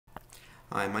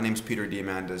Hi, my name is Peter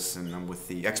Diamandis, and I'm with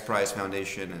the Xprize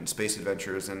Foundation and Space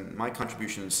Adventures, and my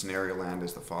contribution in Scenario Land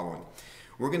is the following.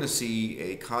 We're going to see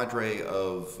a cadre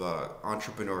of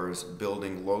entrepreneurs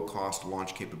building low-cost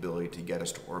launch capability to get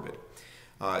us to orbit.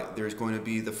 There's going to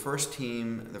be the first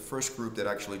team, the first group that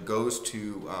actually goes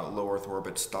to low Earth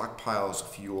orbit, stockpiles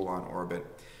fuel on orbit,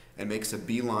 and makes a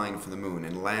beeline for the moon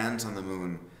and lands on the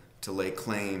moon to lay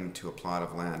claim to a plot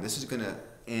of land. This is going to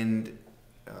end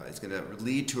it's going to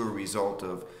lead to a result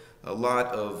of a lot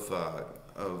of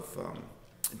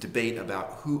debate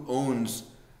about who owns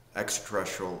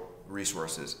extraterrestrial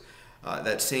resources.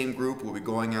 That same group will be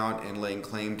going out and laying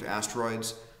claim to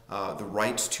asteroids, the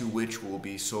rights to which will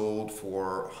be sold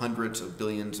for hundreds of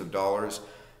billions of dollars,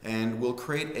 and will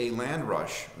create a land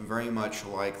rush, very much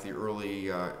like the early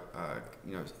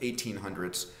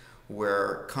 1800s,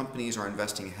 where companies are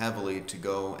investing heavily to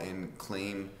go and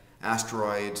claim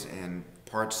asteroids and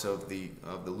parts of the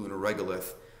lunar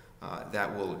regolith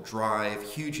that will drive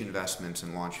huge investments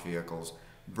in launch vehicles,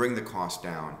 bring the cost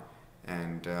down,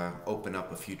 and open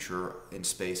up a future in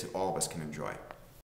space that all of us can enjoy.